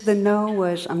company. The no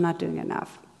was, I'm not doing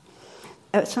enough.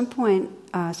 At some point,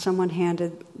 someone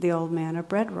handed the old man a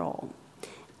bread roll.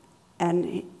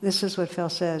 And this is what Phil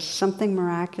says, something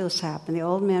miraculous happened. The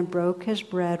old man broke his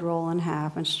bread roll in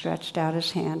half and stretched out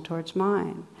his hand towards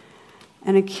mine.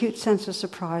 An acute sense of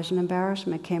surprise and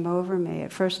embarrassment came over me.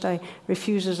 At first I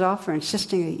refused his offer,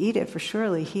 insisting to eat it, for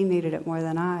surely he needed it more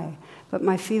than I. But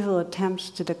my feeble attempts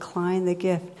to decline the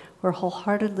gift were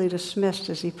wholeheartedly dismissed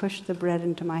as he pushed the bread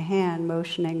into my hand,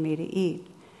 motioning me to eat.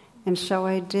 And so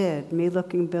I did, me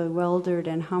looking bewildered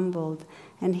and humbled,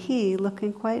 and he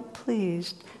looking quite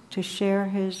pleased to share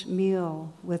his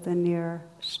meal with a near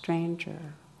stranger.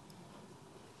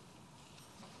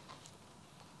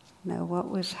 Now, what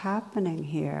was happening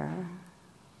here,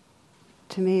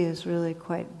 to me, is really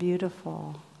quite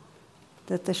beautiful.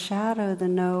 That the shadow, the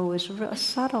no, was a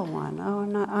subtle one.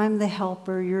 Oh, I'm the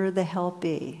helper, you're the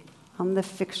helpee. I'm the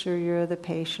fixer, you're the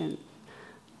patient.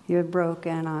 You're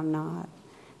broken, I'm not.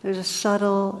 There's a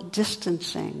subtle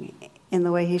distancing in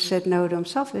the way he said no to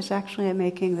himself. He was actually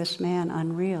making this man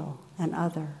unreal and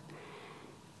other.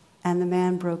 And the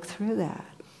man broke through that.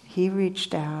 He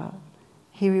reached out.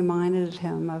 He reminded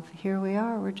him of, here we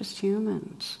are, we're just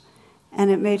humans.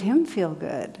 And it made him feel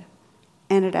good.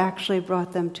 And it actually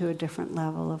brought them to a different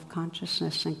level of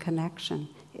consciousness and connection.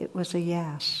 It was a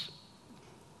yes.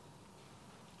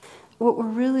 What we're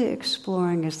really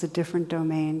exploring is the different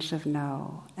domains of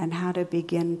no and how to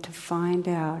begin to find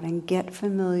out and get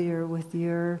familiar with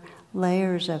your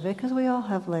layers of it, because we all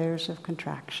have layers of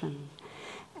contraction.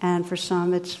 And for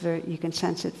some, you can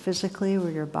sense it physically,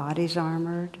 where your body's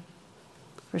armored.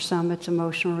 For some, it's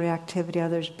emotional reactivity,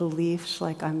 others beliefs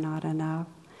like I'm not enough.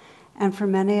 And for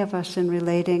many of us, in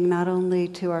relating not only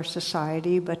to our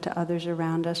society but to others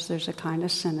around us, there's a kind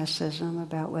of cynicism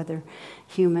about whether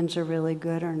humans are really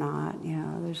good or not. You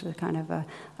know, there's a kind of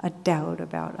a doubt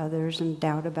about others and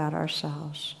doubt about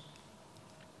ourselves.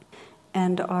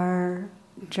 And our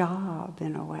job,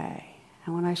 in a way,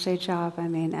 and when I say job, I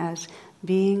mean as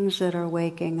beings that are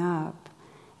waking up,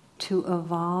 to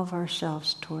evolve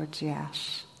ourselves towards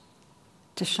yes,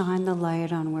 to shine the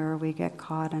light on where we get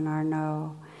caught in our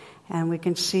no. And we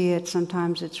can see it,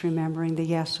 sometimes it's remembering the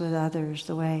yes with others,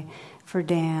 the way for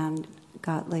Dan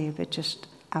Gottlieb, it just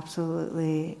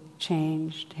absolutely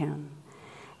changed him.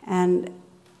 And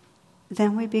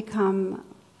then we become,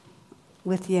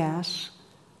 with yes,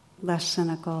 less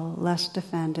cynical, less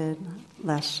defended,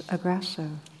 less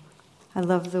aggressive. I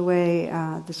love the way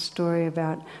the story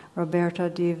about Roberto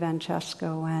Di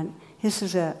Francesco went. This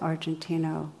is an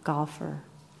Argentino golfer.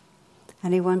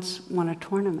 And he once won a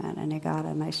tournament, and he got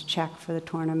a nice check for the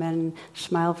tournament and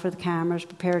smiled for the cameras,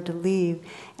 prepared to leave.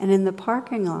 And in the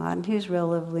parking lot, and he was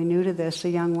relatively new to this, a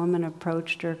young woman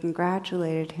approached her,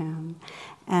 congratulated him,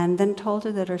 and then told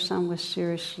her that her son was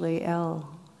seriously ill,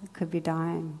 could be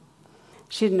dying.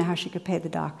 She didn't know how she could pay the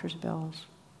doctor's bills.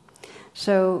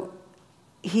 So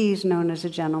he's known as a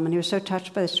gentleman. He was so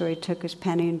touched by the story, he took his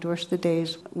pen, he endorsed the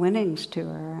day's winnings to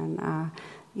her, and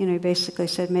he basically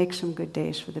said, make some good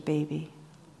days for the baby.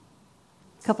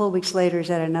 A couple of weeks later, he's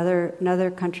at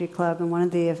another country club, and one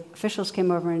of the officials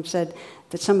came over and said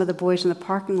that some of the boys in the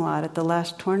parking lot at the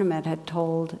last tournament had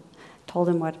told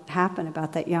him what happened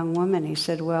about that young woman. He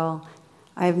said, well,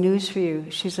 I have news for you.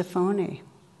 She's a phony.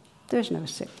 There's no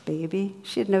sick baby.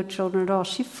 She had no children at all.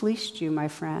 She fleeced you, my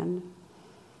friend.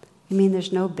 You mean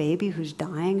there's no baby who's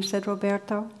dying, said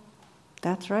Roberto.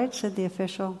 That's right, said the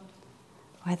official.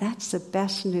 Why, that's the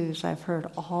best news I've heard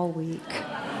all week.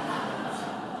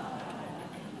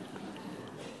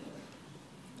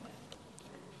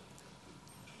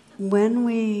 When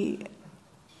we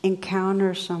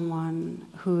encounter someone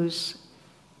who's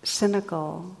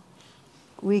cynical,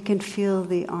 we can feel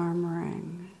the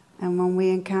armoring. And when we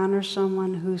encounter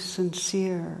someone who's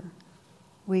sincere,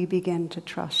 we begin to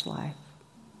trust life.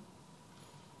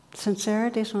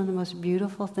 Sincerity is one of the most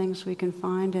beautiful things we can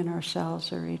find in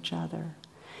ourselves or each other.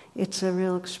 It's a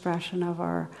real expression of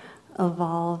our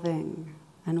evolving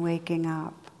and waking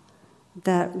up,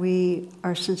 that we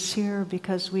are sincere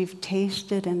because we've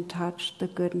tasted and touched the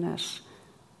goodness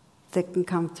that can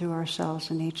come through ourselves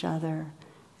and each other,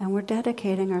 and we're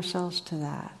dedicating ourselves to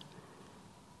that.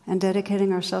 And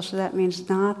dedicating ourselves to that means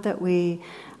not that we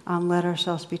let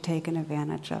ourselves be taken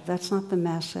advantage of. That's not the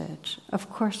message. Of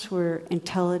course we're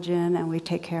intelligent and we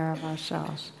take care of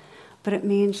ourselves. But it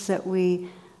means that we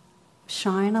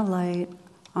shine a light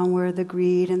on where the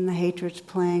greed and the hatred's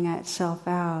playing itself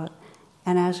out.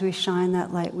 And as we shine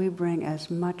that light, we bring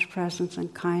as much presence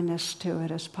and kindness to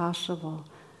it as possible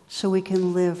so we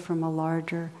can live from a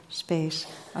larger space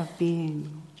of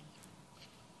being.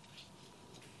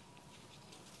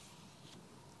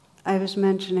 I was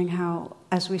mentioning how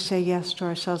as we say yes to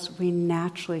ourselves, we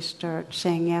naturally start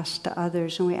saying yes to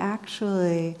others, and we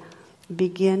actually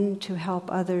begin to help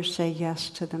others say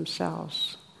yes to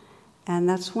themselves. And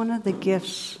that's one of the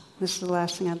gifts. This is the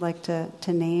last thing I'd like to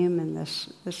name in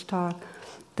this talk,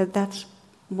 that's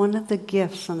one of the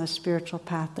gifts on the spiritual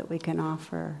path that we can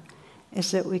offer,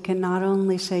 is that we can not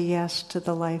only say yes to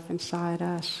the life inside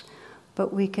us,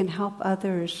 but we can help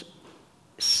others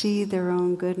see their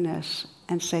own goodness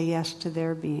and say yes to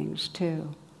their beings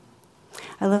too.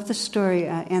 I love the story,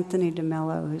 Anthony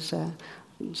DeMello, who's a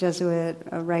Jesuit,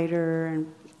 a writer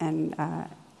and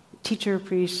teacher,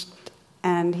 priest,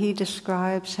 and he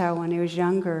describes how when he was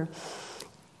younger,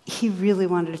 he really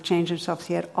wanted to change himself.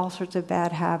 He had all sorts of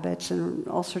bad habits and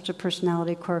all sorts of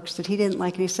personality quirks that he didn't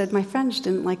like. And he said, my friends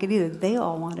didn't like it either. They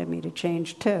all wanted me to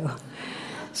change too.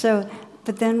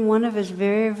 But then one of his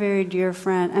very, very dear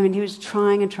friends, he was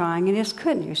trying and he just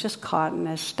couldn't. He was just caught in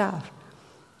his stuff.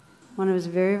 One of his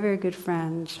very, very good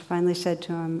friends finally said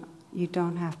to him, you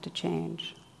don't have to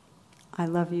change. I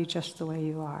love you just the way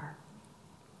you are.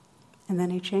 And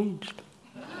then he changed.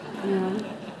 And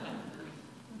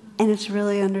it's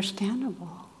really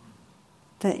understandable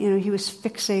that, he was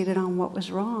fixated on what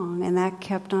was wrong, and that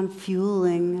kept on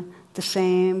fueling the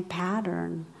same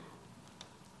pattern.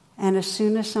 And as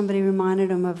soon as somebody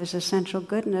reminded him of his essential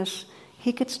goodness,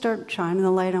 he could start shining the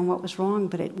light on what was wrong,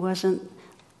 but it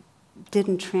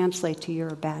didn't translate to you're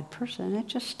a bad person. It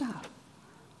just stopped.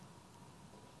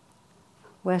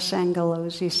 Wes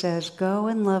Angelosi says, go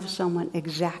and love someone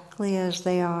exactly as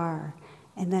they are,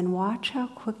 and then watch how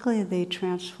quickly they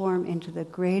transform into the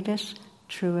greatest,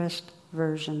 truest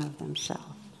version of themselves.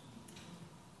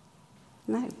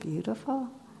 Isn't that beautiful?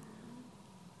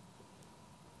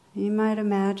 You might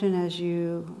imagine as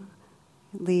you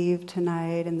leave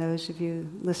tonight, and those of you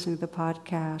listening to the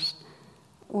podcast,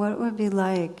 what it would be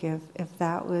like if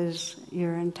that was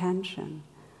your intention,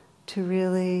 to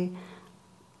really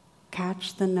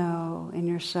catch the no in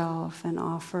yourself and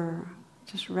offer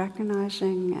just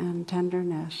recognizing and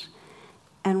tenderness.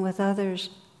 And with others,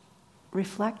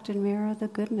 reflect and mirror the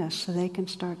goodness so they can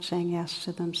start saying yes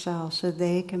to themselves, so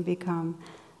they can become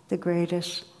the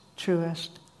greatest,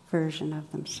 truest version of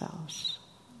themselves.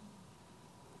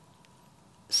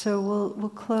 So we'll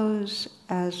close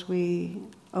as we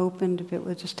opened a bit.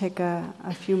 We'll just take a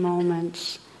few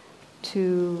moments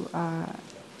to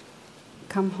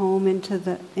come home into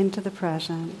the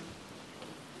present.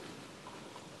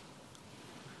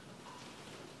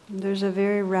 There's a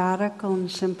very radical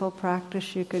and simple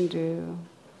practice you can do,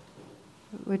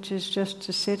 which is just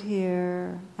to sit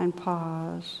here and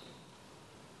pause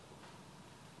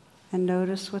and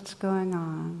notice what's going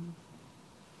on.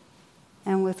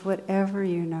 And with whatever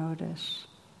you notice,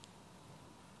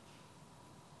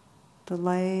 the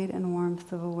light and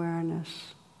warmth of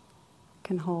awareness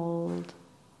can hold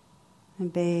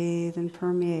and bathe and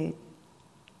permeate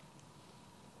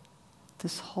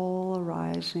this whole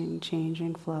arising,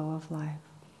 changing flow of life.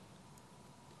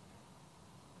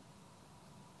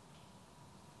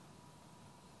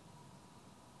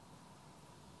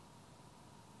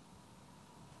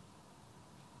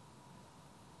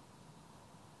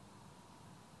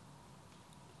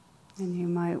 And you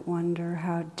might wonder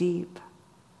how deep,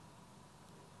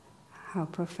 how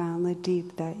profoundly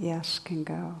deep that yes can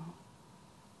go.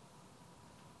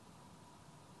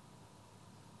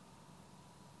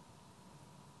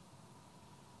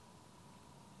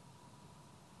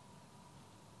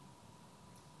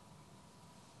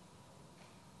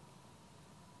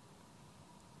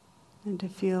 And to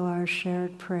feel our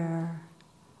shared prayer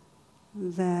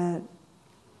that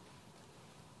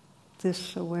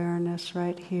this awareness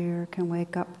right here can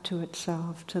wake up to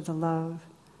itself, to the love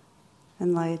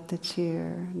and light that's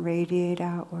here, and radiate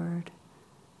outward,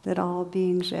 that all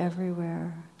beings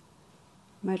everywhere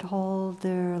might hold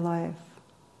their life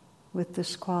with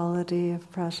this quality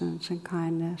of presence and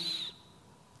kindness,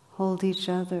 hold each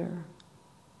other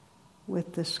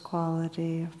with this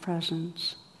quality of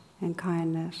presence and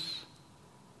kindness,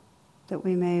 that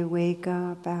we may wake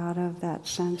up out of that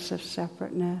sense of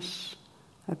separateness,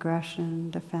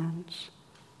 aggression, defense,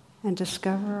 and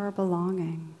discover our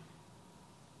belonging.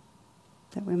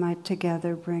 that we might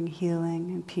together bring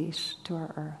healing and peace to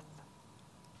our earth.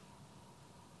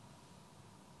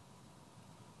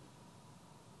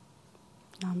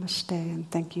 Namaste, and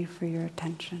thank you for your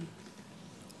attention.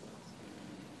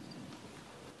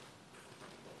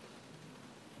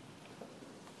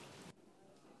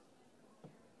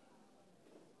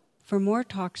 For more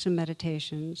talks and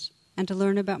meditations, and to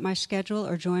learn about my schedule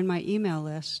or join my email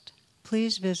list,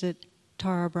 please visit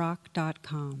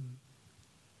tarabrock.com.